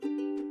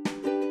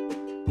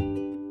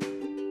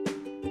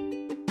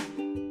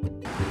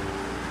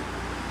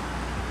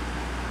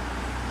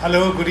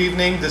Hello, good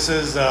evening. This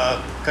is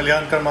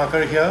Kalyan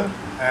Karmakar here,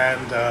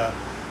 and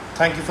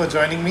thank you for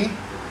joining me.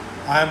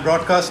 I am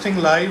broadcasting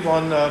live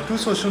on two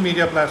social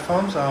media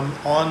platforms. I'm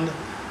on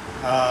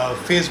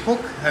Facebook,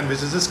 and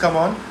which is this come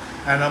on,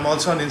 and I'm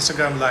also on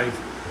Instagram Live.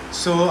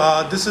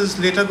 So this is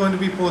later going to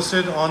be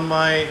posted on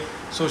my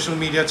social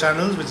media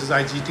channels, which is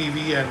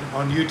IGTV and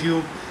on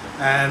YouTube,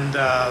 and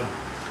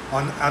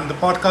on the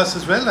podcast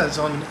as well as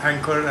on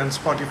Anchor and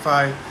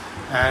Spotify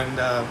and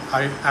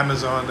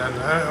Amazon and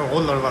a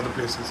whole lot of other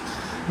places.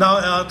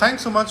 Now,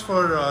 thanks so much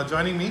for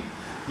joining me.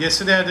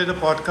 Yesterday I did a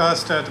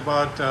podcast at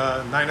about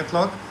 9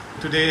 o'clock.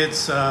 Today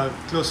it's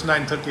close to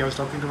 9:30. I was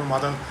talking to my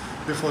mother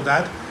before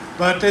that,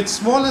 but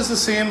it's more or less the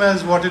same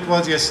as what it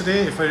was yesterday.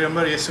 If I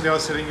remember, yesterday I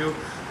was telling you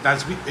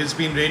it's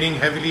been raining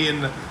heavily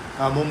in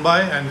Mumbai,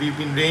 and we've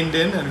been rained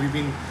in, and we've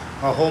been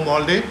home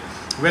all day.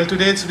 Well,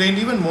 today it's rained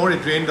even more.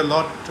 It rained a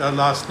lot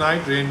last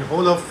night, rained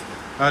whole of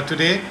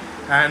today,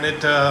 and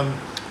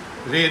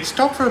it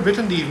stopped for a bit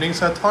in the evening.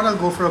 So I thought I'll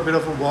go for a bit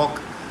of a walk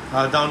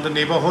down the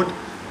neighborhood,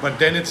 but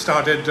then it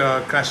started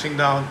crashing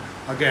down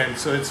again.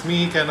 So it's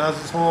me,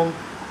 Kenaz is home,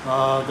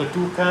 the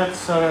two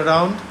cats are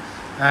around,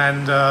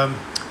 and, um,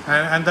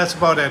 and that's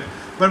about it.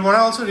 But what I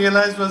also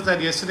realized was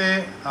that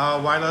yesterday,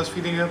 while I was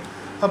feeling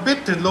a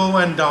bit low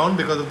and down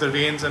because of the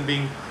rains and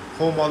being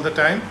home all the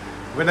time,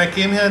 when I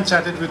came here and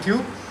chatted with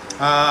you,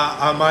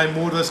 my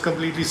mood was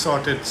completely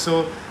sorted.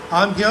 So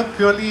I'm here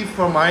purely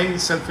for my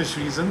selfish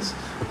reasons,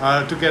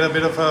 to get a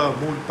bit of a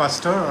mood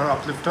buster or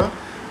uplifter,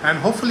 and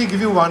hopefully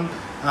give you one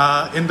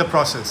in the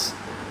process.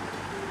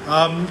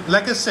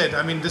 Like I said,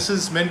 I mean, this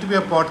is meant to be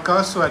a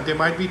podcast, so there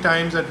might be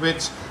times at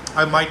which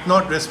I might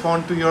not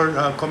respond to your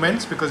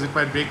comments because it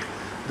might break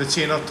the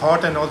chain of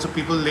thought, and also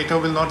people later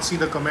will not see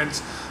the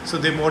comments, so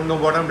they won't know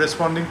what I'm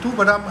responding to.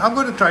 But I'm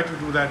going to try to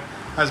do that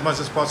as much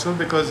as possible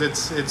because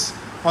it's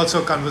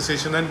also a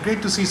conversation, and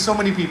great to see so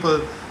many people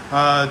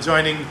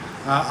joining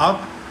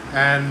up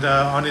and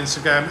on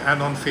Instagram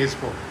and on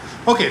Facebook.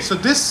 Okay, so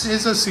this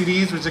is a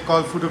series which is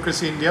called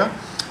Foodocracy India,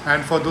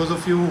 and for those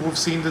of you who've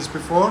seen this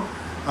before,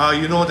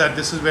 you know that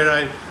this is where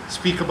I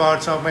speak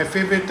about some of my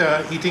favorite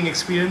eating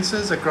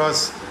experiences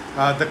across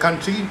the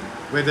country,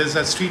 whether it's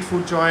at street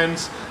food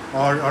joints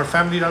or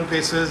family-run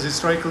places,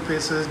 historical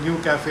places, new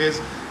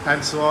cafes,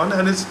 and so on.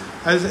 And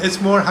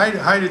it's more hi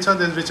Richa.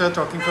 There's Richa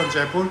talking from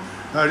Jaipur.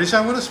 Richa,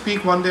 I'm going to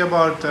speak one day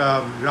about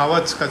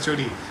Rawat's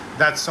Kachori.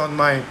 That's on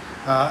my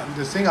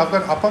this thing. I've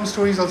got Appam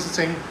Stories also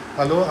saying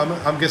hello.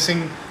 I'm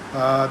guessing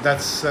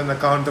that's an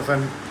account of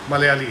an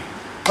Malayali.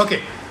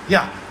 Okay,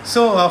 yeah.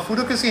 So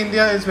Foodocracy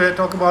India is where I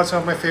talk about some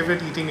of my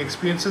favorite eating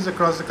experiences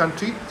across the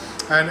country,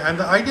 and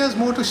the idea is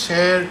more to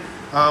share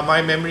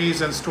my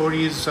memories and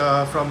stories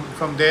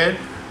from there,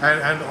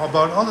 and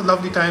about all the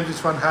lovely times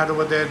which one had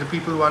over there, the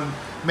people one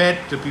met,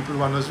 the people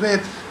one was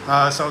with,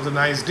 some of the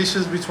nice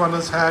dishes which one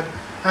has had.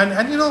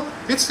 And you know,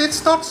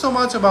 it's not so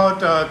much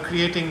about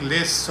creating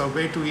lists or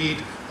where to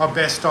eat or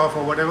best of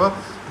or whatever,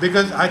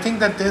 because I think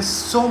that there's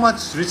so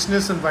much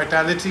richness and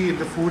vitality in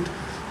the food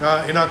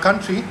in our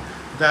country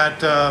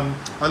that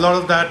a lot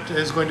of that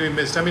is going to be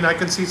missed. I mean, I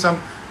can see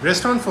some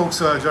restaurant folks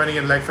joining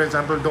in, like for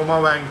example,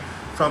 Doma Wang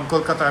from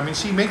Kolkata. I mean,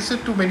 she makes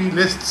it to many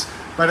lists,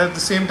 but at the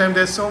same time,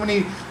 there's so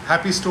many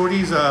happy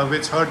stories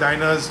which her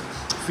diners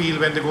feel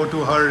when they go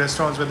to her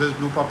restaurants, whether it's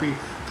Blue Poppy,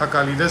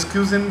 Thakali. There's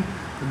Cuisine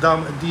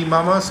the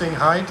Mama saying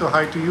hi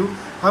to you.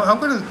 I'm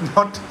going to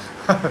not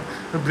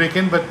break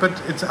in, but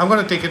I'm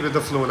going to take it with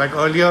the flow. Like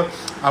earlier,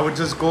 I would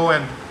just go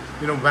and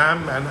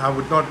wham, and I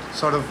would not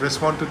sort of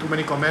respond to too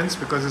many comments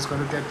because it's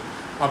going to get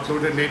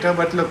uploaded later.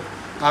 But look,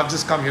 I've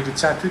just come here to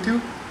chat with you,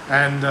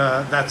 and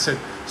that's it.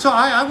 So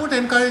I would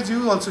encourage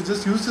you also,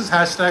 just use this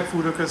hashtag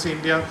Foodocracy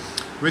India,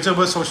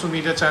 whichever social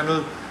media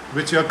channel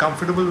which you are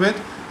comfortable with,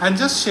 and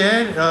just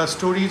share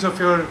stories of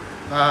your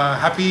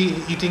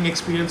happy eating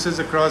experiences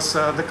across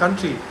the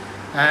country,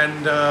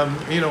 and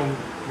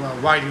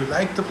why do you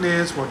like the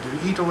place, what do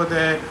you eat over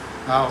there,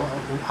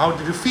 how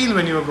did you feel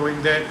when you were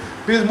going there,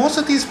 because most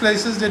of these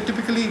places, they're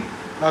typically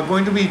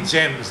going to be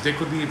gems. They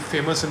could be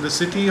famous in the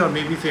city or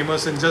maybe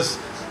famous in just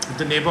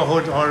the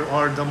neighborhood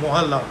or the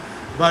mohalla,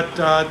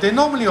 but they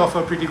normally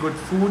offer pretty good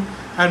food,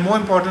 and more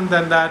important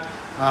than that,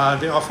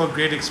 they offer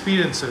great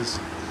experiences.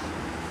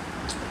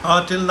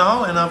 Till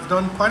now, and I've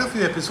done quite a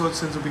few episodes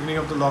since the beginning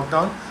of the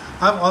lockdown,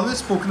 I've always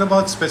spoken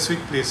about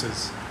specific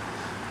places.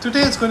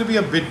 Today it's going to be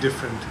a bit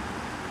different.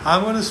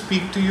 I'm going to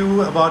speak to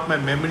you about my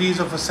memories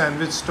of a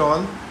sandwich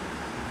stall.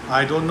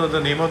 I don't know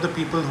the name of the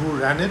people who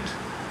ran it.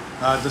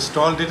 The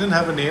stall didn't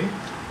have a name,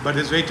 but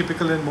it's very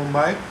typical in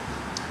Mumbai.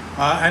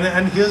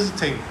 And here's the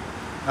thing,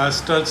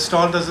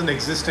 stall doesn't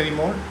exist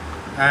anymore,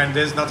 and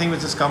there's nothing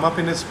which has come up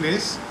in its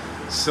place.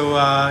 So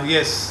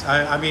yes,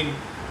 I mean,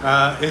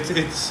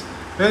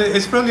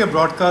 it's probably a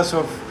broadcast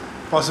of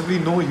possibly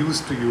no use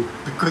to you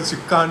because you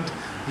can't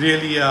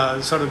really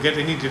sort of get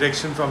any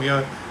direction from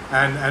here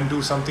and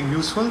do something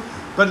useful.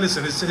 But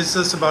listen, it's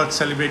just about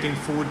celebrating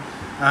food,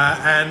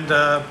 and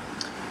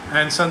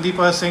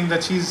Sandeepa is saying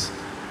that she's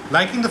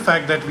liking the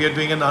fact that we are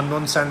doing an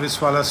unknown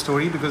sandwichwala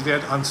story because they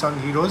are unsung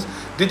heroes.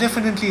 They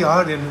definitely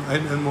are in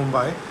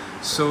Mumbai.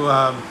 So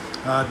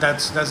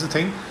that's the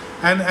thing.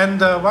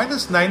 And why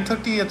does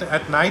 9:30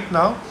 at night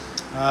now,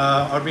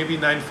 or maybe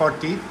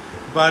 9:40?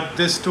 But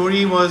this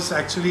story was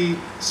actually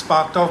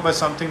sparked off by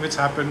something which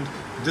happened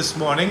this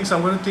morning. So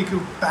I'm going to take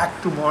you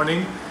back to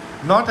morning,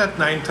 not at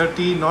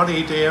 9:30, not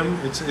 8 a.m.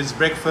 It's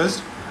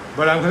breakfast,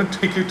 but I'm going to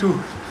take you to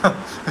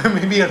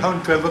maybe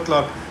around 12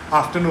 o'clock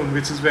afternoon,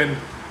 which is when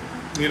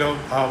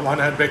one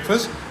had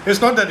breakfast. It's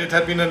not that it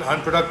had been an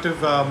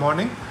unproductive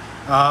morning.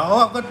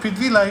 I've got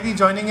Prithvi Lairi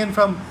joining in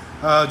from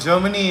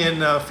Germany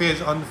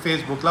on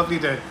Facebook. Lovely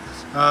day.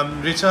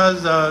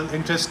 Richa's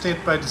interested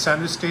by the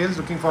sandwich tales.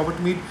 Looking forward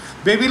to meet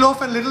Baby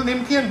Loaf and Little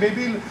Nimki. And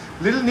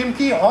Little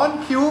Nimki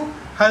on cue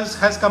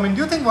has come in.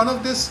 Do you think one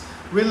of this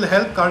will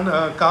help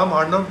calm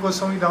Arnav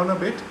Goswami down a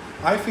bit?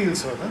 I feel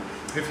so. Huh?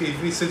 If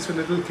he sits with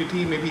little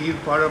kitty, maybe he'll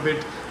purr a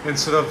bit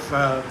instead of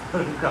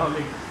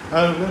growling.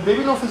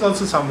 Baby Loaf is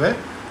also somewhere,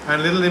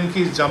 and Little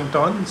Nimki's jumped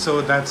on.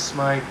 So that's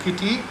my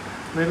kitty,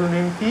 Little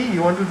Nimki.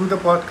 You want to do the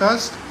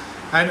podcast?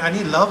 And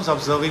he loves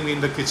observing me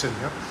in the kitchen.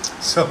 Yeah?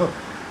 So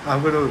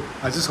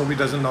I just hope he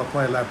doesn't knock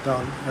my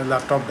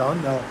laptop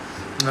down.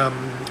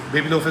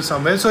 Baby Loaf is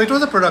somewhere. So it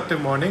was a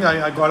productive morning.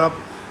 I got up,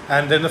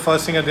 and then the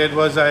first thing I did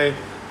was I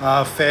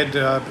fed.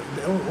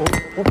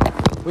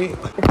 Wait.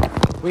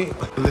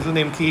 Little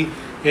Nimki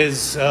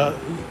is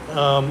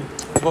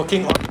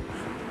working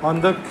on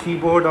the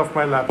keyboard of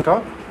my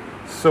laptop.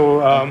 So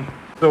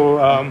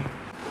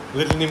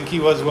Little Nimki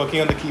was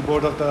working on the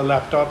keyboard of the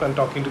laptop and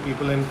talking to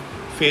people in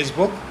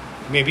Facebook.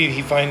 Maybe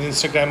he finds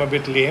Instagram a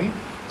bit lame,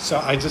 so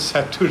I just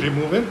had to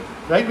remove him.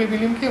 Right, Baby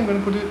Nimki? I'm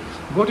going to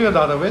go to your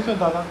dada. Where's your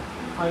dada?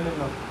 Find him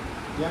now.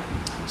 Yeah.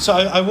 So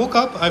I woke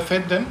up, I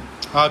fed them.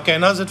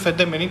 Kainaz had fed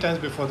them many times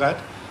before that.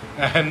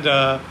 And,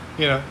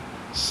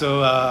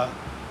 so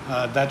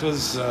that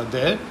was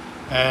there.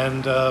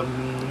 And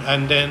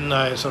then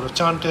I sort of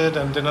chanted,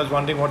 and then I was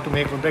wondering what to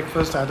make for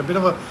breakfast. I had a bit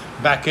of a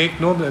backache.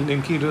 No,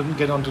 Nimki didn't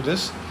get onto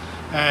this.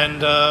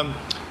 And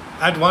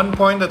at one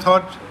point I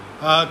thought,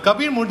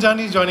 Kabir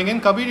Murjani is joining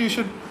in. Kabir, you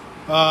should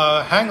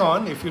hang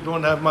on if you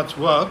don't have much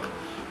work.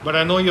 But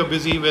I know you're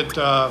busy with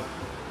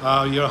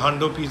your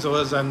Hando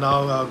pizzas and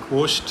now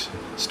Ghost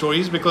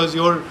Stories, because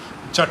your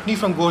chutney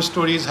from Ghost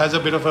Stories has a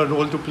bit of a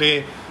role to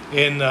play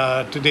in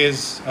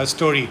today's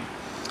story.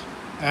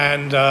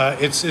 And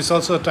it's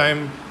also a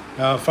time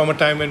from a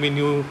time when we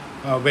knew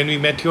when we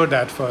met your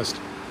dad first.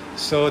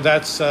 So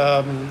that's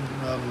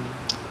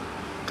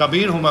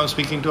Kabir, whom I'm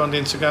speaking to on the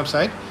Instagram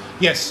side.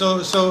 Yes,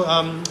 so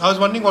I was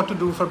wondering what to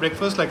do for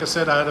breakfast. Like I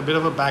said, I had a bit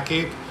of a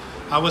backache.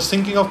 I was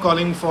thinking of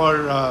calling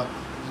for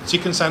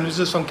chicken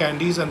sandwiches from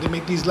Candies, and they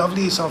make these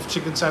lovely soft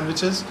chicken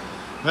sandwiches.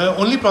 The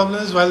only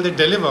problem is while they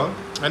deliver,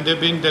 and they've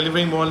been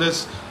delivering more or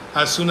less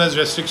as soon as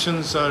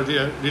restrictions are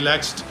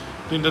relaxed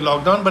during the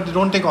lockdown, but they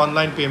don't take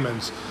online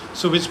payments.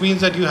 So which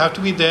means that you have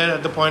to be there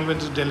at the point when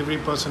the delivery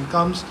person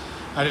comes,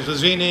 and it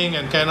was raining,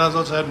 and Kainaz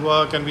also had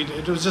work, and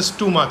it was just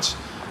too much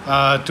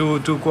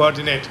to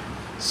coordinate.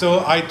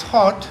 So I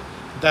thought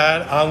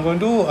that I'm going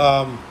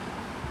to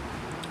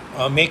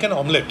make an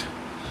omelette,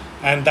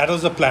 and that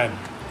was the plan.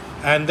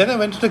 And then I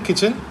went to the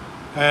kitchen,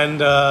 and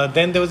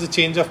then there was a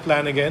change of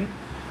plan again.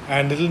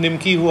 And Little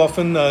Nimki, who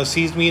often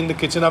sees me in the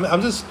kitchen,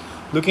 I'm just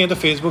looking at the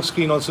Facebook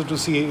screen also to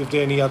see if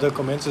there are any other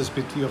comments. There's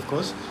Prithvi, of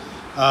course.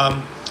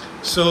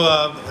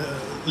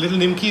 Little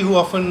Nimki, who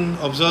often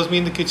observes me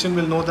in the kitchen,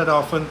 will know that I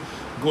often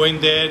go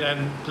in there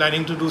and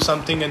planning to do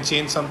something and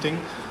change something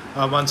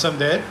once I'm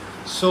there.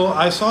 So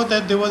I saw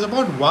that there was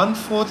about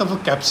 1/4 of a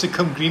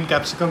green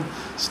capsicum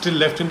still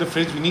left in the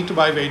fridge. We need to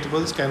buy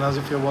vegetables, Kainaz,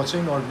 if you're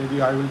watching, or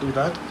maybe I will do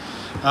that.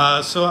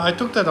 So I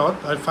took that out.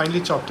 I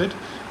finally chopped it.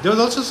 There was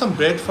also some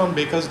bread from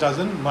Baker's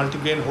Dozen,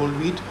 multigrain whole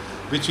wheat,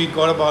 which we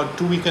got about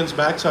 2 weekends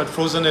back. So I'd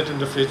frozen it in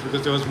the fridge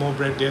because there was more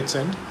bread they had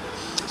sent.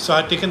 So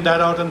I'd taken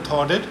that out and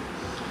thawed it.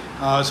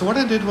 So what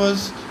I did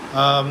was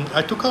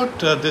I took out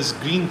this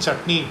green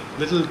chutney,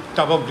 little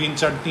tub of green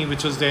chutney,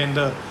 which was there in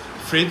the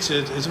fridge.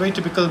 It's a very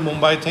typical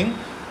Mumbai thing,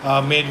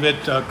 made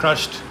with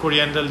crushed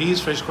coriander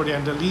leaves, fresh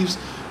coriander leaves,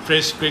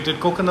 fresh grated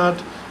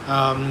coconut,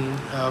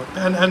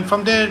 and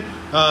from there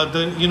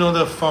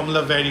the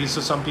formula varies.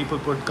 So some people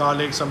put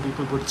garlic, some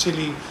people put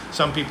chili,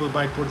 some people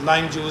might put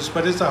lime juice,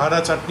 but it's the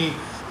hara chutney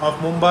of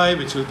Mumbai,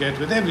 which you'll get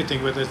with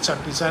everything, whether it's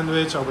chutney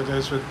sandwich or whether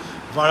it's with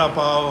vada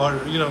pav, or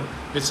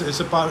it's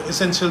a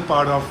essential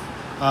part of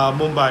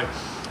Mumbai.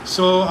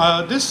 So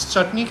this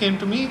chutney came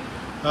to me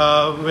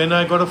when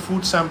I got a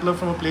food sampler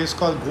from a place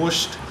called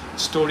Ghost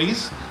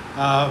Stories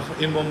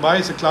in Mumbai.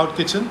 It's a cloud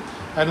kitchen,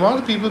 and one of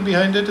the people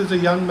behind it is a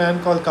young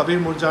man called Kabir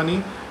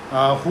Murjani,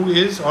 who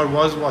is or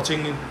was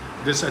watching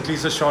this at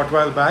least a short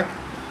while back.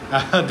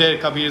 There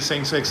Kabir is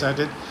saying so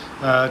excited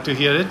to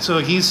hear it. So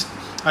he's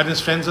and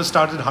his friends have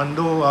started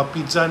Hando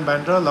Pizza in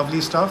Bandra,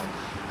 lovely stuff.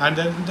 And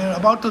then they're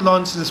about to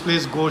launch this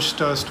place,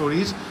 Ghost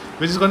Stories,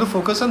 which is going to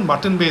focus on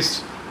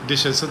mutton-based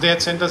dishes. So they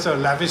had sent us a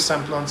lavish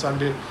sample on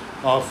Sunday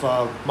of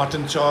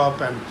mutton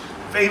chop and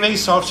very very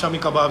soft shami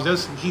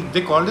kebabs.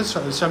 They called it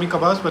shami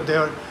kebabs, but they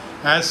are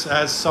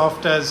as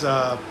soft as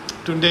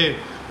tunde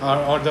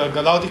or the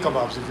galaudi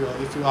kebabs,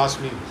 if you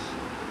ask me.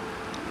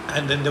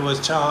 And then there was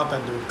chop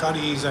and there were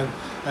curries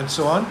and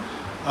so on.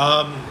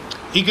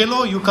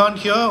 Igelo, you can't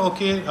hear.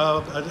 Okay,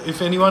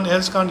 if anyone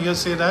else can't hear,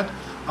 say that.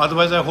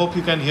 Otherwise, I hope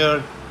you can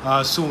hear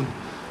soon.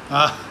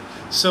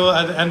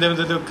 And then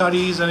the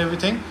curries and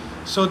everything.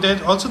 So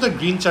there's also the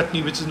green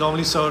chutney, which is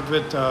normally served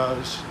with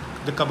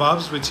the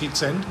kebabs, which he'd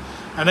send,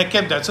 and I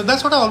kept that. So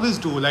that's what I always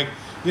do. Like,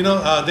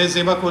 there's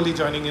Zeba Kohli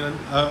joining in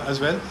as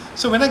well.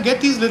 So when I get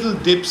these little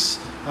dips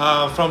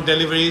from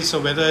deliveries,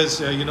 so whether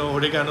it's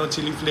oregano,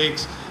 chili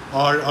flakes,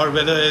 or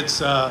whether it's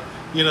the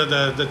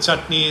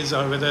chutneys,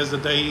 or whether it's the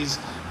dahis,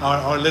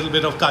 or a little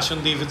bit of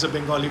kashundi if it's a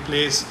Bengali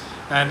place,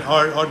 and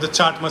or the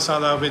chaat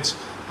masala, which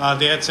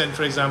they had sent,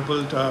 for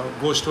example,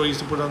 ghost stories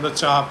to put on the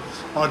chop,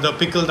 or the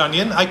pickled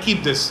onion. I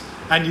keep this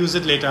and use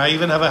it later. I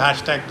even have a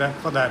hashtag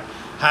for that.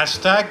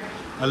 Hashtag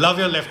love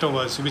your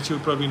leftovers, which you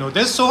probably know.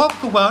 There's Soham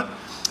Kumar,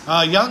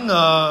 a young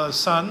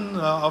son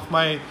of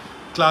my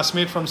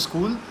classmate from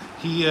school.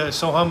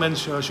 Soham and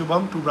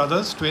Shubham, two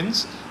brothers,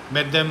 twins.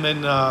 Met them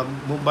in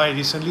Mumbai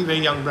recently. Very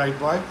young, bright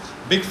boy.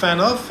 Big fan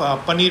of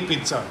paneer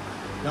pizza.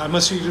 I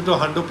must treat you to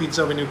Hando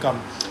pizza when you come.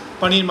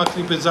 Paneer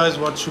makhni pizza is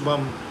what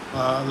Shubham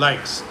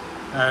likes,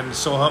 and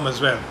Soham as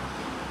well.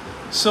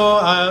 So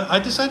I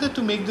decided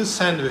to make this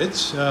sandwich.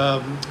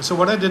 So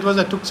what I did was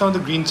I took some of the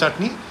green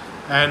chutney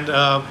and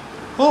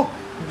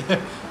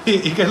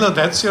Ikelo,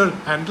 that's your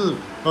handle.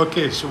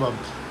 Okay, Shubham.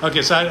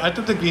 Okay, so I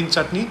took the green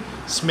chutney,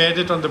 smeared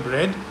it on the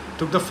bread,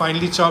 took the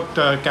finely chopped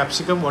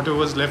capsicum, whatever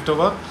was left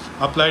over,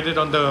 applied it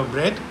on the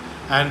bread,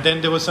 and then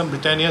there was some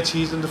Britannia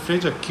cheese in the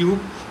fridge, a cube,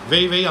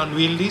 very very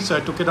unwieldy. So I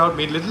took it out,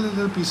 made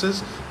little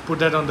pieces, put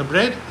that on the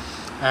bread.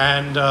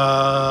 And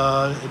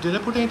did I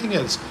put anything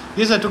else?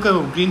 Yes, I took a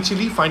green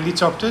chili, finely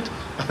chopped it,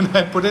 and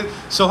I put it.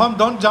 Soham,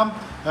 don't jump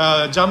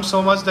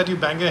so much that you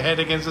bang your head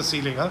against the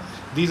ceiling. Huh?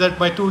 These are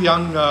my two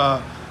young,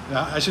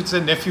 I should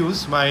say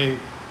nephews, my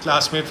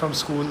classmate from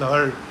school,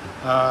 her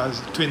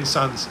twin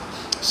sons.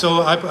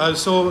 So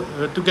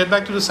to get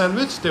back to the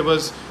sandwich, there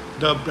was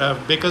the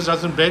baker's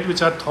dozen bread,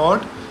 which I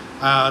thawed.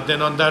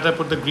 Then on that I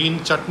put the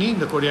green chutney,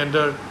 the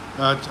coriander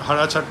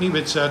hara chutney,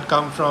 which had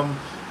come from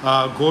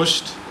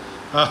Gosht.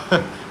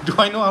 Do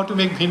I know how to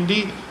make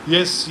bhindi?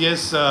 Yes,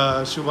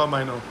 Shubham,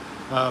 I know.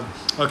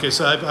 Okay,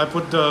 so I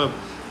put the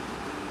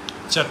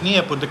chutney,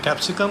 I put the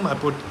capsicum, I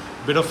put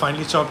a bit of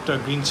finely chopped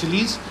green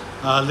chilies,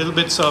 little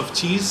bits of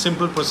cheese,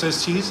 simple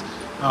processed cheese,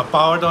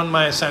 powered on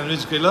my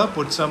sandwich griller,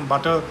 put some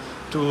butter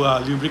to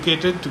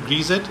lubricate it, to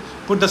grease it,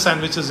 put the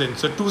sandwiches in.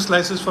 So 2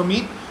 slices for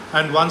me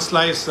and 1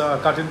 slice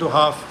cut into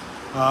half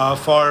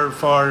for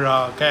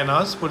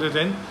Kainaz, put it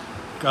in,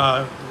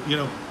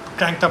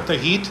 cranked up the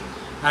heat.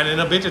 And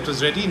in a bit it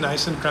was ready,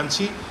 nice and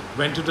crunchy.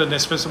 Went to the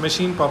Nespresso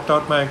machine, popped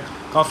out my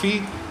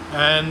coffee,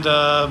 and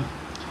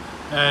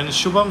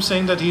Shubham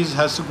saying that he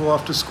has to go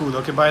off to school.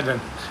 Okay, bye then.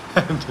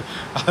 And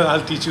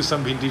I'll teach you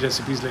some bhindi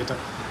recipes later.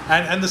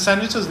 And the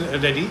sandwich was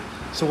ready.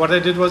 So what I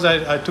did was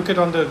I took it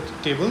on the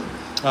table,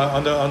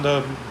 on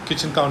the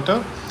kitchen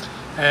counter.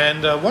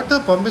 And what the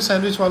Bombay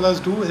sandwich wallas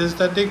do is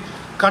that they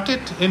cut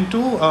it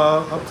into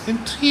in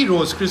 3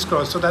 rows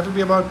crisscross. So that would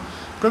be about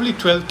probably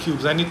 12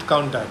 cubes. I need to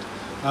count that.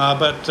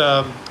 But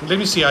let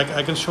me see,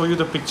 I can show you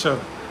the picture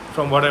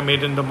from what I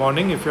made in the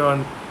morning. If you're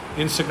on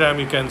Instagram,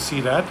 you can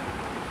see that.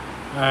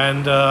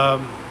 And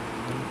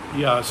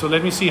so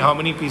let me see how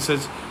many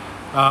pieces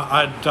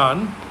I've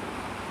done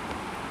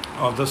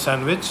of the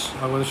sandwich.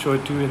 I'm going to show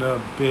it to you in a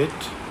bit.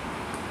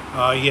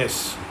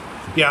 Yes,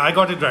 I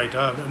got it right.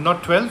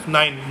 Not 12,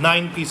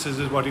 9 pieces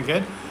is what you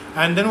get.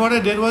 And then what I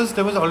did was,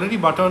 there was already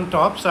butter on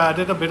top, so I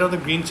added a bit of the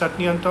green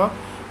chutney on top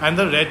and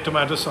the red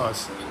tomato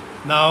sauce.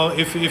 Now,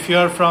 if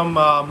you're from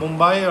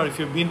Mumbai, or if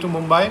you've been to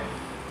Mumbai,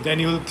 then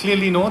you will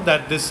clearly know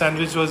that this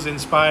sandwich was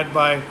inspired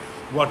by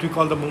what we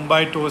call the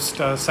Mumbai toast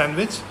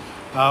sandwich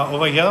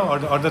over here,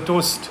 or the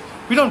toast.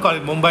 We don't call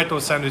it Mumbai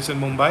toast sandwich in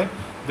Mumbai.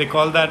 They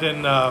call that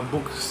in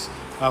books,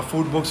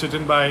 food books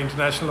written by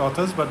international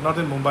authors, but not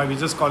in Mumbai. We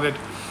just call it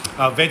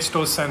veg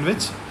toast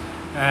sandwich.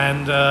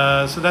 And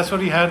so that's what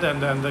we had,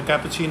 and the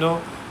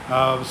cappuccino.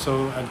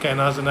 And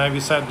Kainaz and I, we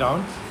sat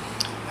down.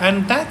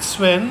 And that's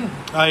when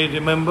I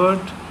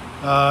remembered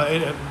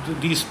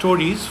these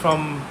stories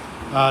from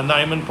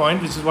Nariman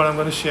Point, which is what I'm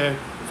going to share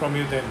from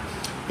you then.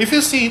 If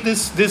you see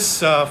this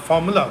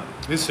formula,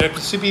 this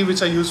recipe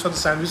which I use for the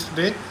sandwich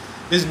today,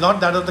 is not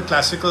that of the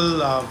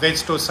classical veg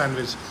toast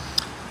sandwich.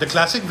 The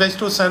classic veg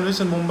toast sandwich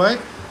in Mumbai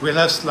will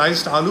have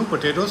sliced aloo,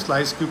 potato,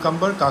 sliced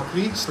cucumber,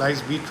 kakri,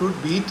 sliced beetroot,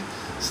 beet,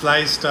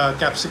 sliced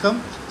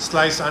capsicum,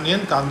 sliced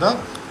onion,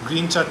 kanda,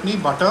 green chutney,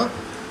 butter,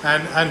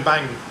 and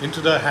bang into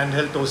the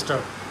handheld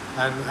toaster.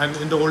 And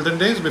in the olden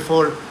days,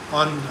 before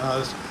on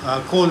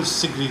coal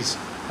sigris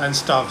and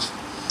stoves.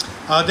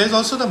 There's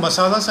also the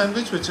masala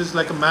sandwich, which is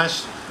like a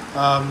mashed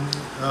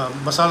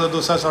masala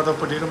dosa sort of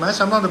potato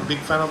mash. I'm not a big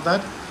fan of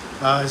that.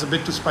 It's a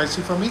bit too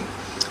spicy for me.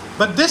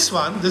 But this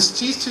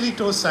cheese chili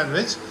toast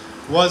sandwich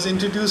was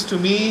introduced to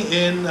me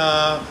in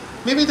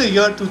maybe the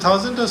year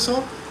 2000 or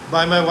so,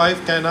 by my wife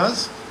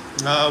Kainaz.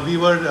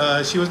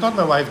 She was not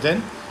my wife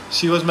then.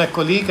 She was my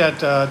colleague at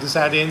this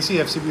ad agency,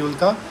 FCB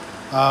Ulka,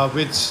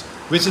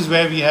 which is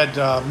where we had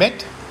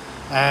met.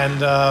 And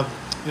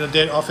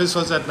their office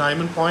was at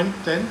Naiman Point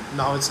then.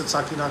 Now it's at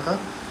Sakinaka.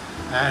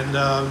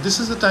 And this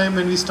is the time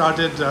when we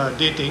started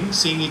dating,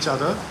 seeing each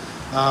other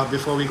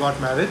before we got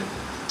married.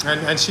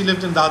 And she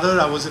lived in Dadar.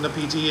 I was in a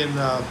PG in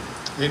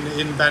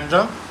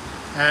Bandra,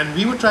 and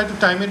we would try to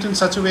time it in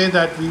such a way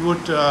that we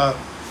would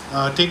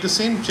take the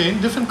same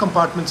train, different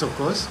compartments, of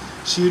course.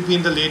 She would be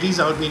in the ladies,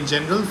 I would be in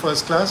general,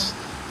 first class,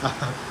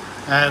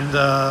 and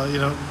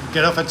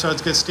get off at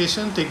Churchgate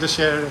station, take the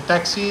share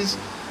taxis,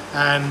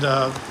 and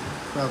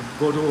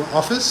go to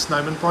office,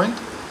 Naiman Point.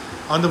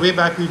 On the way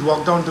back, we'd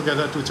walk down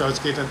together to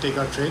Churchgate and take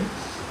our train.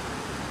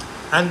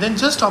 And then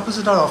just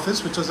opposite our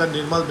office, which was at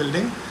Nirmal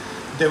building,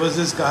 there was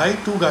this guy,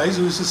 two guys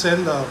who used to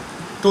sell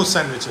toast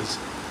sandwiches.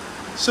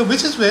 So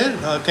which is where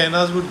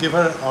Kainaz would give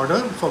her order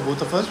for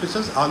both of us, which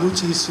was aloo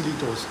cheese chili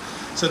toast.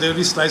 So there would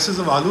be slices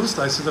of aloo,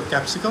 slices of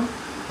capsicum,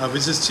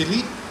 which is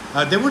chili.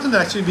 There wouldn't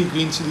actually be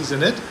green chilies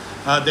in it.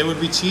 There would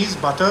be cheese,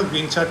 butter,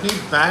 green chutney,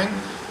 bang,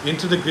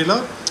 into the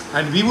griller.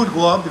 And we would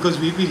go up because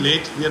we'd be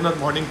late. We are not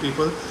morning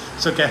people.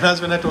 So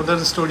Kainaz, when I told her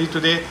the story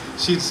today,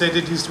 she said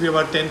it used to be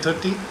about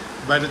 10:30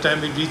 by the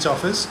time we'd reach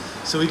office.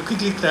 So we'd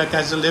quickly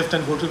catch the lift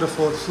and go to the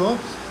fourth floor,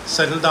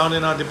 settle down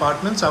in our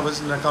departments. I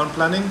was in account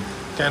planning,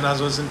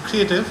 Kainaz was in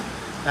creative.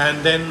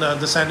 And then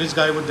the sandwich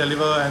guy would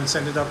deliver and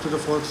send it up to the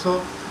fourth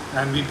floor.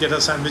 And we'd get our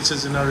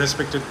sandwiches in our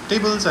respective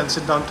tables and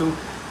sit down to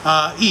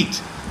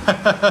eat.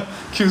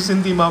 Q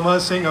Sindhi Mama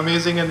saying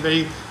amazing and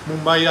very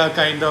Mumbai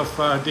kind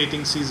of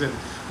dating season.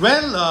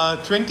 Well,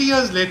 20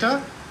 years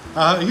later,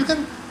 you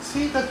can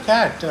see the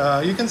cat.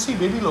 You can see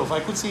Baby Loaf.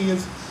 I could see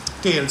his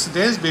tail. So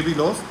there's Baby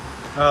Loaf.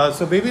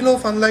 So Baby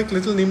Loaf, unlike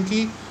little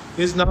Nimki,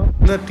 is now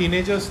in the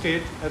teenager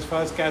state as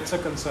far as cats are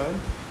concerned.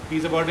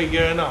 He's about a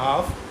year and a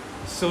half.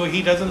 So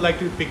he doesn't like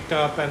to be picked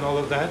up and all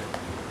of that.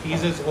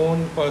 He's his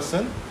own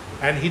person.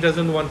 And he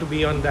doesn't want to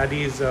be on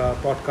Daddy's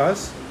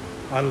podcast,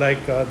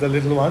 unlike the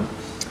little one.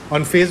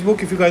 On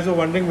Facebook, if you guys are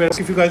wondering where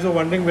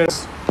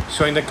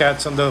showing the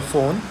cats on the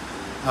phone.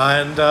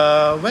 And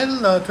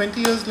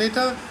 20 years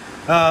later,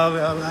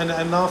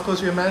 and now of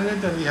course we're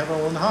married and we have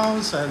our own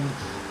house,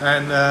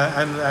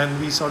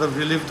 and we sort of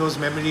relive those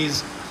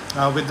memories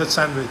with the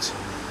sandwich,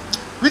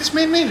 which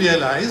made me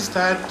realize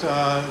that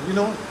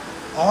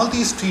all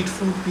these street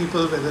food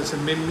people, whether it's in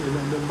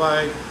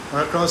Mumbai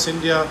or across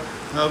India,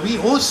 we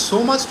owe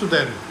so much to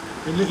them.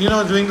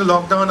 During the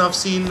lockdown, I've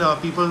seen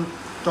people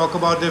talk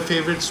about their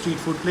favorite street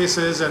food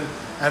places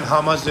and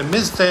how much they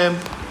miss them.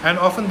 And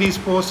often these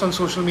posts on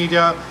social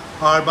media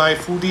are by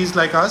foodies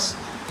like us,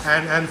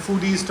 and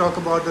foodies talk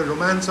about the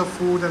romance of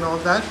food and all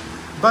that.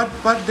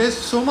 But there's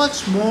so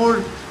much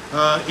more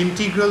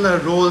integral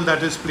role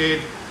that is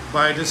played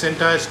by this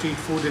entire street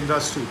food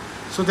industry.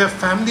 So there are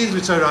families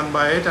which are run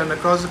by it, and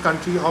across the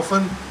country,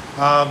 often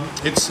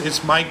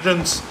it's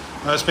migrants,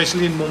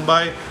 especially in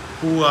Mumbai,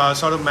 who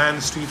sort of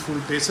man street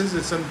food places.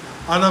 It's an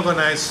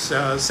unorganized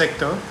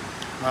sector,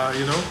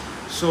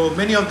 So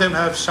many of them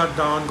have shut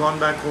down, gone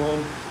back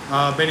home.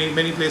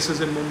 Many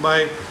places in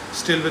Mumbai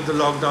still with the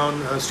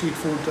lockdown, street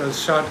food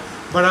shut.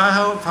 But I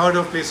have heard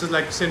of places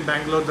like, say, in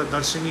Bangalore, the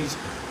Darshanis,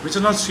 which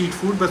are not street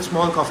food but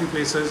small coffee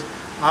places.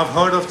 I've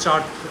heard of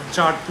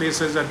chaat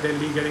places at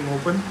Delhi getting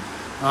open.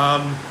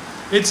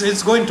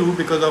 It's going to,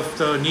 because of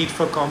the need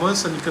for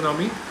commerce and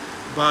economy.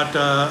 But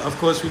of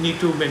course, we need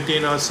to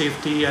maintain our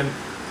safety and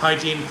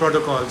hygiene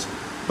protocols.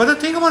 But the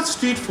thing about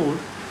street food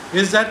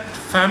is that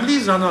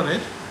families run on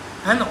it,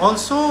 and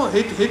also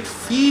it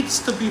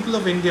feeds the people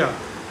of India.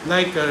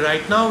 Like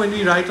right now, when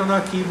we write on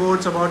our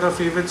keyboards about our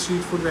favorite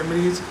street food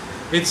memories,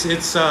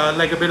 it's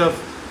like a bit of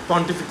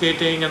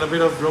pontificating and a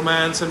bit of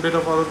romance and a bit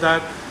of all of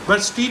that.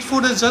 But street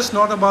food is just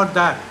not about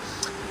that.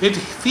 It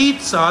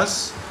feeds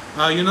us,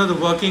 the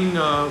working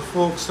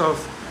folks of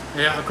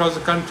across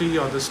the country,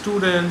 or the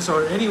students,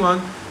 or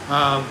anyone.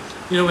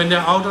 When they're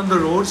out on the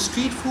road,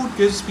 street food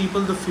gives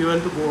people the fuel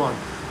to go on.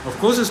 Of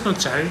course, it's not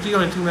charity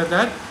or anything like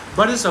that,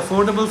 but it's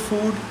affordable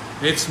food.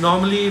 It's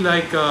normally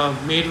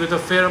made with a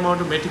fair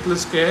amount of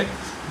meticulous care,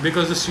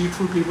 because the street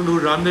food people who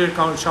run their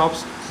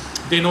shops,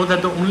 they know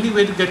that the only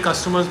way to get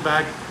customers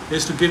back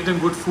is to give them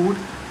good food.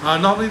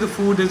 Normally the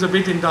food is a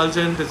bit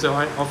indulgent, it's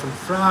often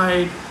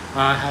fried,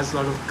 has a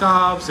lot of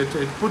carbs,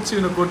 it puts you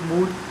in a good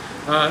mood.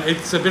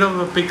 It's a bit of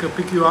a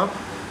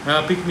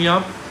pick me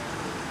up.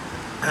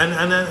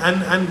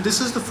 And this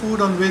is the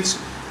food on which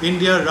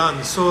India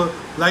runs. So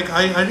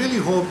I really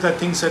hope that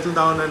things settle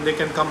down and they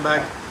can come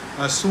back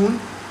soon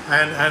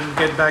and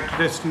get back to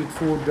their street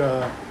food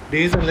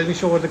days. And let me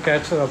show what the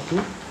cats are up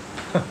to.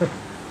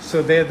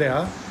 So there they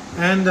are.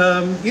 And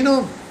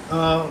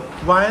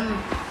while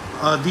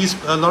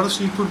a lot of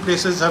street food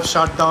places have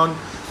shut down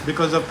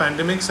because of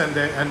pandemics,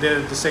 and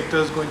the sector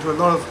is going through a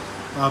lot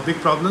of big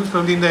problems,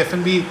 probably in the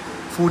F&B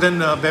food and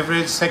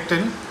beverage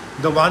sector,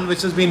 the one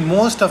which has been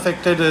most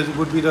affected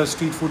would be the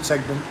street food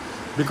segment,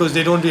 because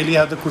they don't really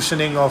have the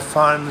cushioning of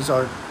funds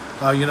or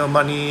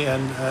money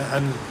and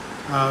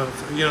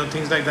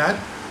things like that.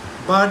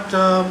 But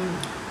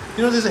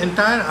this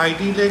entire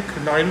idyllic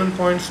Nariman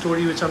Point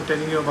story which I'm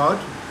telling you about,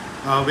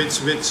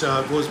 which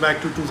goes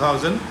back to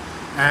 2000,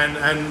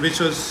 and which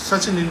was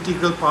such an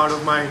integral part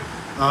of my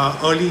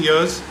early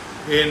years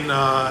in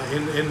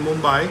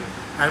Mumbai,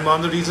 and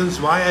one of the reasons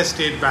why I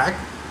stayed back.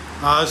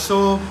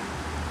 So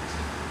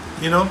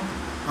you know.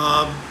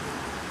 Um,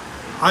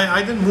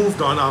 I then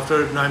moved on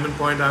after Nariman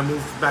Point. I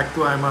moved back to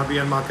IMRB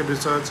and market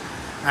research,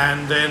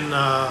 and then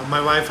my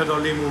wife had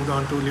already moved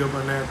on to Leo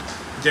Burnett,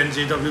 Gen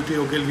JWT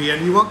Ogilvy,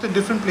 and we worked at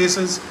different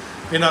places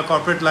in our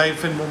corporate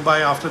life in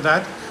Mumbai after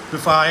that.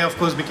 Before I, of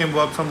course, became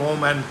work from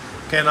home, and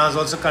Kenaz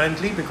also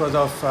currently because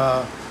of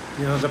the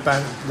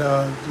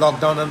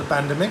lockdown and the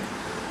pandemic.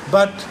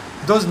 But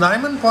those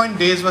Nariman Point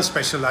days were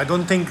special. I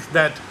don't think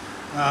that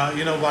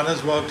one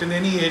has worked in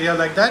any area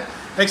like that,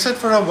 except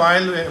for a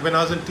while when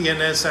I was in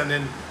TNS and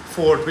in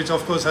Fort, which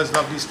of course has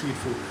lovely street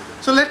food.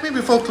 So let me,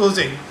 before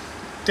closing,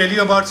 tell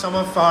you about some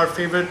of our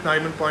favorite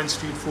Nariman Point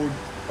street food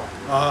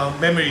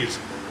memories.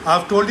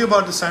 I've told you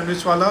about the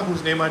sandwich wala,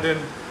 whose name I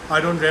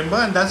don't remember,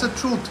 and that's the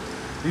truth.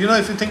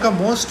 If you think of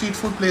most street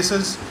food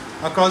places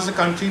across the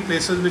country,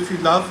 places which we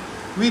love,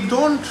 we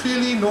don't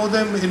really know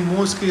them in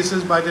most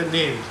cases by their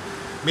names.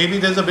 Maybe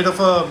there's a bit of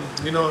a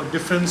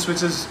difference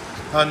which is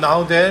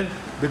now there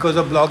because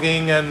of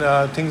blogging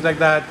and things like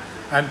that,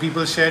 and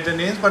people share their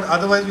names, but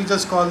otherwise we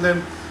just call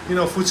them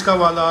fuchka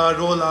wala,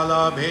 roll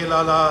wala, bhel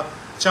wala,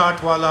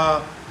 chaat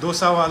wala,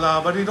 dosa wala,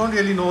 but we don't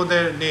really know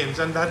their names.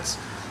 And that's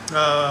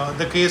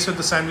the case with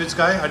the sandwich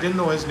guy. I didn't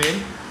know his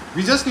name.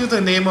 We just knew the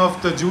name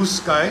of the juice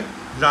guy,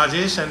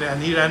 Rajesh,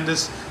 and he ran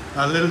this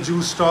little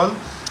juice stall,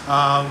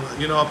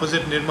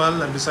 opposite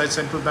Nirmal and beside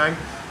Central Bank,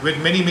 with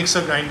many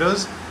mixer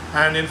grinders.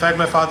 And in fact,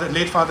 my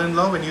late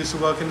father-in-law, when he used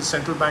to work in the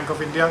Central Bank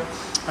of India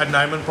at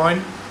Nariman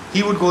Point,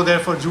 he would go there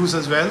for juice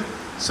as well.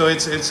 So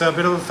it's a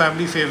bit of a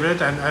family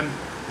favorite, and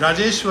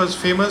Rajesh was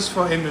famous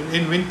for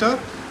in winter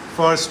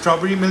for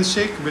strawberry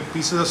milkshake with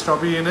pieces of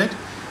strawberry in it,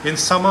 in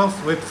summer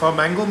for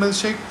mango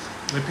milkshake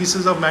with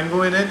pieces of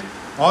mango in it,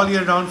 all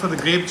year round for the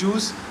grape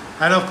juice.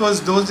 And of course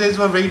those days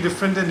were very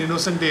different than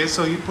innocent days,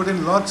 so he put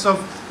in lots of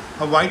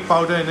white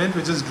powder in it,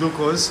 which is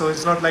glucose, so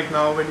it's not like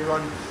now when you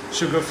want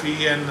sugar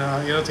free and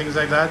things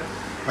like that.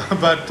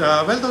 But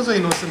those are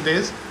innocent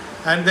days.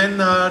 And then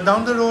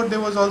down the road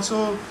there was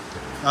also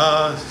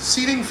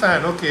ceiling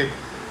fan. Okay,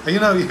 you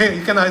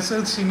can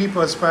still see me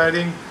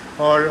perspiring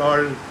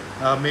or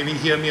maybe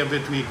hear me a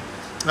bit weak.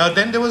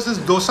 Then there was this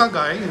dosa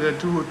guy,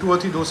 two or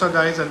three dosa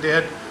guys, and they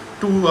had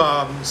two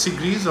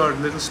sigris or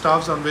little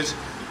staves on which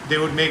they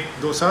would make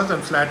dosas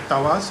and flat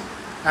tawas.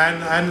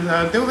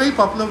 And they were very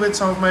popular with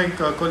some of my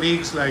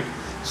colleagues like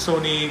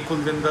Sony,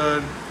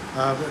 Kulvinder.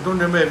 I don't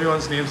remember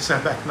everyone's names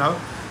back now,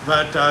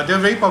 but they were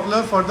very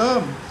popular for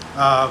the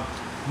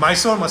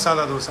Mysore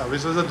masala dosa,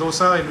 which was a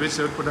dosa in which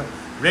they would put a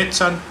red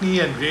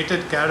chutney and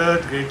grated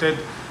carrot, grated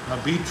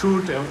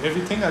beetroot,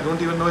 everything. I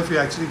don't even know if you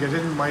actually get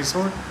it in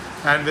Mysore.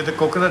 And with the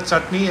coconut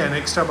chutney and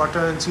extra butter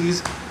and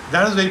cheese,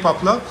 that was very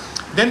popular.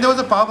 Then there was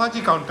a pav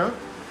bhaji counter.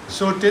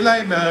 So till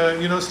I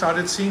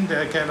started seeing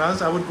the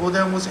Kenaz, I would go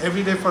there almost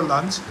every day for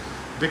lunch,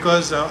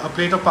 because a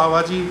plate of pav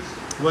bhaji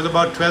was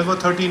about 12 or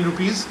 13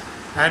 rupees,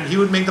 and he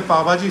would make the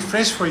pav bhaji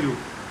fresh for you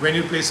when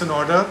you place an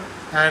order,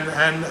 and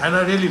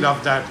I really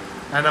loved that.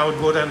 And I would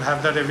go there and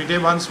have that every day.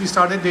 Once we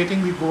started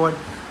dating, we'd go and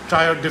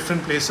try out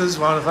different places.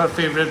 One of our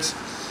favorites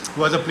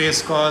was a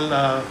place called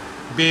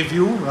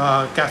Bayview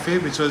Cafe,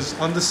 which was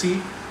on the sea,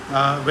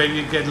 where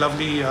you get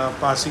lovely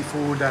Parsi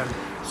food and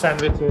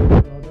sandwiches and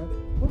all that.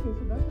 Okay,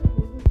 so that's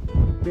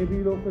it.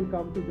 Maybe Lok will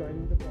come to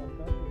join the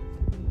podcast.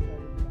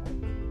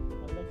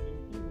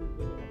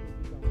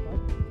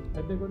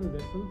 And they're going to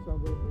wrestle, so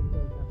I'm going to move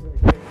the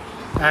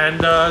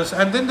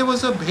camera. And then there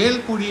was a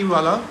Bhel Puri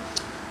wala,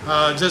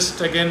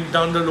 just again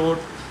down the road,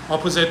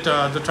 opposite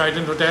the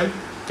Trident Hotel.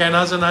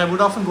 Kenaz and I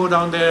would often go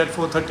down there at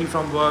 4:30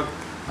 from work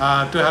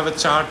to have a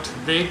chaat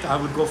break. I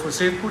would go for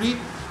Sev Puri,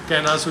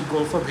 Kenaz would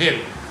go for Bhel.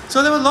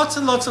 So there were lots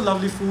and lots of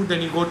lovely food.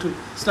 Then you go to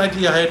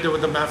slightly ahead, there were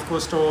the Mafco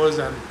stores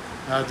and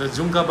the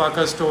Zunga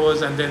Baka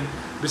stores, and then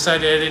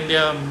beside Air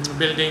India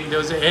building, there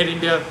was an Air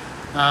India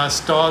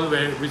stall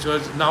which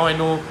was, now I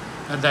know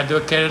that there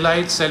were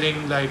Keralites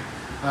selling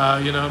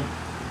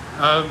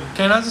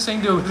Kenaz is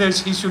saying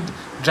that he should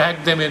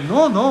drag them in.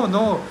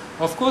 No,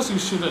 of course you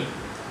shouldn't.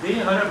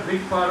 They are a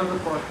big part of the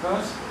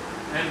podcast,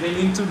 and they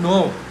need to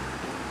know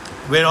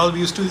where all we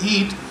used to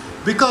eat,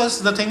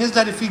 because the thing is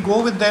that if we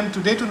go with them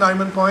today to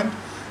Nariman Point,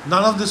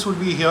 none of this would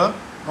be here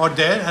or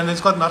there, and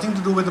it's got nothing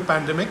to do with the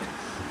pandemic.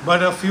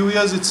 But a few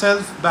years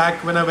itself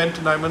back, when I went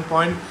to Nariman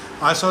Point,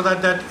 I saw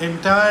that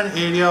entire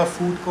area of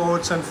food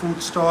courts and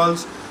food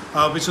stalls,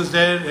 which was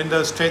there in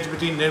the stretch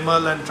between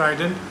Nirmal and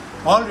Trident,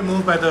 all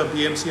removed by the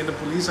BMC and the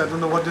police. I don't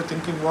know what their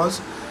thinking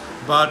was,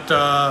 but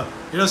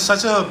it was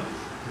such a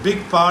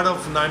big part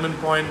of Nariman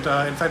Point,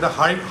 in fact the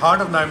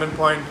heart of Nariman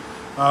Point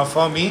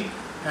for me,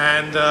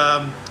 and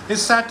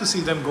it's sad to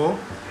see them go.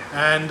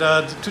 And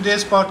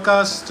today's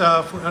podcast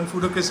on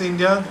Foodocracy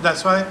India,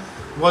 that's why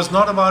was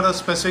not about a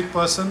specific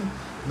person,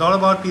 not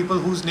about people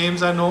whose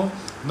names I know,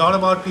 not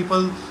about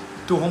people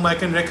to whom I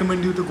can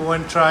recommend you to go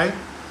and try.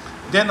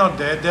 They're not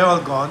there, they're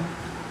all gone,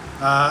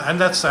 and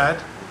that's sad.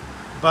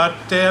 But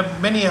there are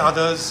many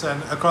others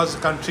and across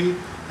the country,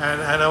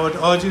 and I would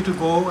urge you to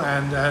go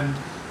and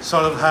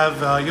sort of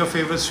have your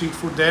favorite street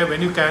food there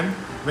when you can,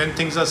 when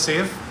things are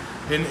safe,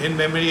 in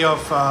memory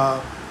of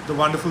the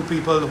wonderful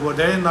people who are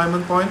there in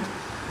Diamond Point.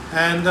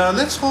 And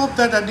let's hope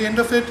that at the end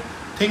of it,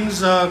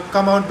 things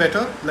come out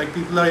better, like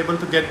people are able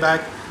to get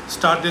back,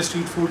 start their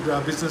street food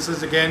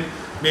businesses again,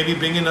 maybe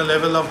bring in a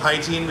level of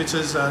hygiene which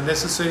is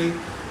necessary.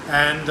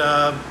 And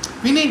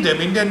we need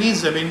them. India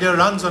needs them. India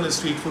runs on its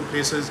street food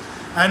places.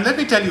 And let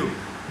me tell you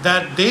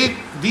that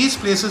these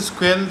places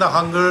quell the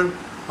hunger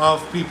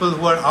of people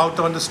who are out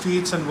on the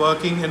streets and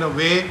working in a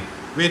way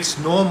which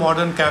no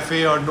modern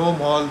cafe or no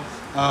mall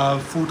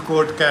food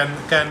court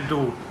can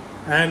do.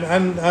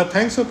 And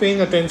thanks for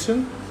paying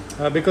attention,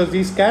 because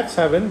these cats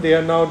haven't. They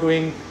are now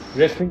doing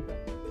wrestling.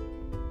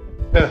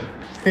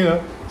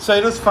 So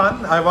it was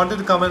fun. I wanted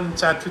to come and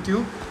chat with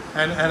you,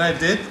 and I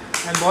did.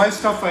 And boys,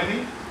 stop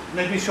fighting.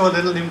 Let me show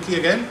little Nimki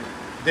again.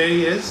 There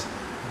he is.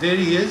 There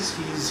he is.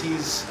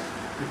 He's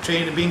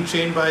being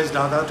trained by his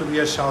dada to be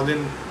a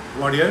Shaolin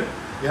warrior.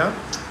 Yeah.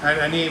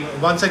 And he,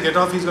 once I get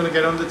off, he's going to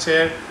get on the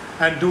chair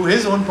and do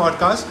his own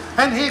podcast.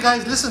 And hey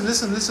guys, listen.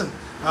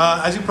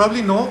 As you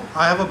probably know,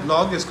 I have a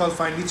blog. It's called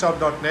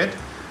finelychopped.net.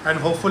 And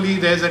hopefully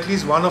there's at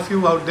least one of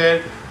you out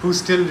there who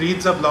still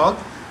reads a blog.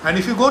 And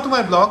if you go to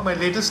my blog, my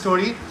latest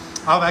story,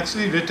 I've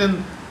actually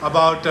written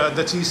about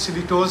the cheese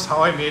chili toast,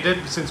 how I made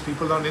it, since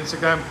people on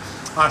Instagram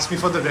asked me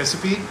for the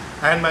recipe,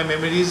 and my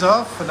memories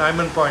of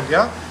Diamond Point,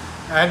 yeah?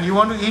 And you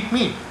want to eat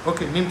me.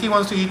 Okay, Nimki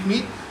wants to eat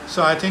me.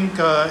 So I think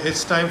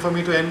it's time for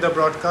me to end the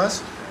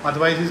broadcast.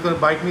 Otherwise he's going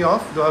to bite me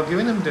off, though I've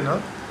given him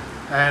dinner.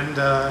 And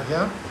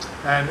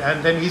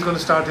and then he's going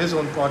to start his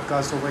own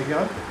podcast over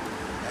here.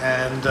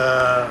 And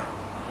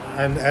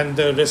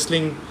the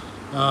wrestling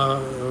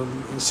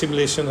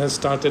simulation has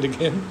started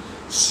again.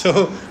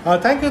 So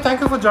thank you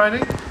for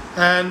joining.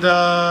 And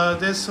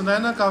there's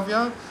Sunaina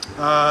Kavya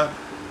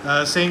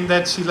saying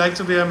that she likes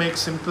the way I make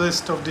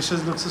simplest of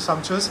dishes look so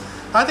sumptuous.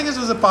 I think it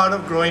was a part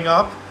of growing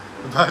up,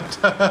 but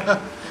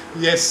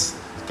yes,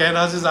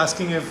 Kairaz is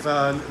asking if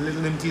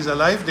little Nimki is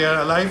alive. They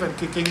are alive and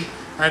kicking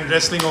and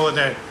wrestling over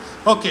there.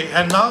 Okay,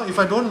 and now if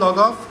I don't log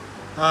off,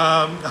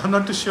 I'm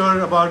not too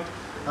sure about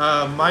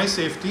my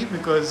safety,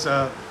 because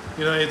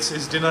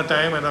it's dinner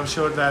time, and I'm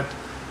sure that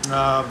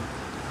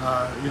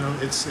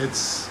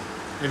it's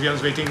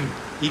everyone's waiting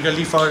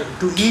eagerly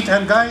to eat.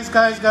 And guys,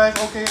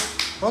 okay,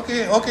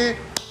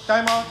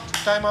 time out.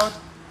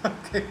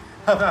 Okay,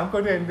 I'm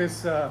going to end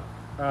this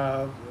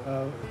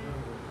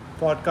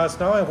podcast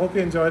now. I hope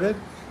you enjoyed it.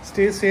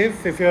 Stay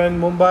safe. If you're in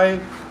Mumbai,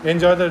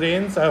 enjoy the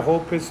rains. I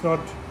hope it's not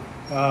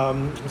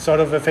sort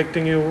of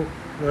affecting you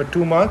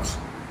too much.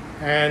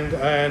 And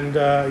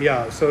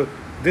so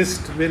this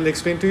will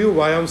explain to you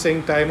why I'm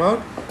saying time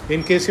out.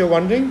 In case you're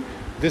wondering,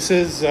 this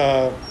is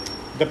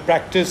the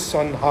practice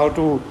on how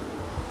to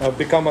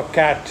become a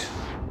cat,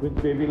 which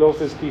Baby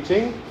Loaf is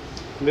teaching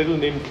little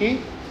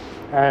Nimki.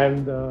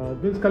 And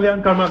this is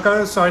Kalyan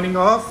Karmakar signing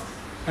off.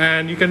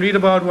 And you can read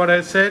about what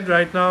I said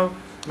right now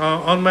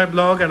on my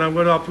blog, and I'm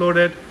going to upload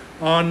it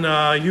on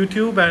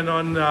YouTube and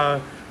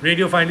on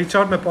Radio Finely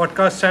Chopped, my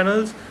podcast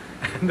channels.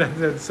 And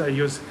that's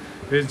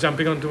he's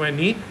jumping onto my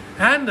knee.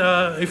 And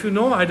if you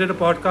know, I did a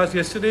podcast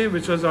yesterday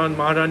which was on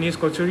Maharani's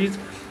Kochuris.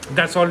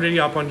 That's already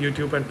up on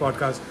YouTube and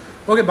podcast.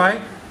 Okay,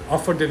 bye.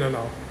 Off for dinner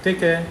now. Take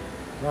care.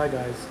 Bye,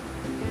 guys.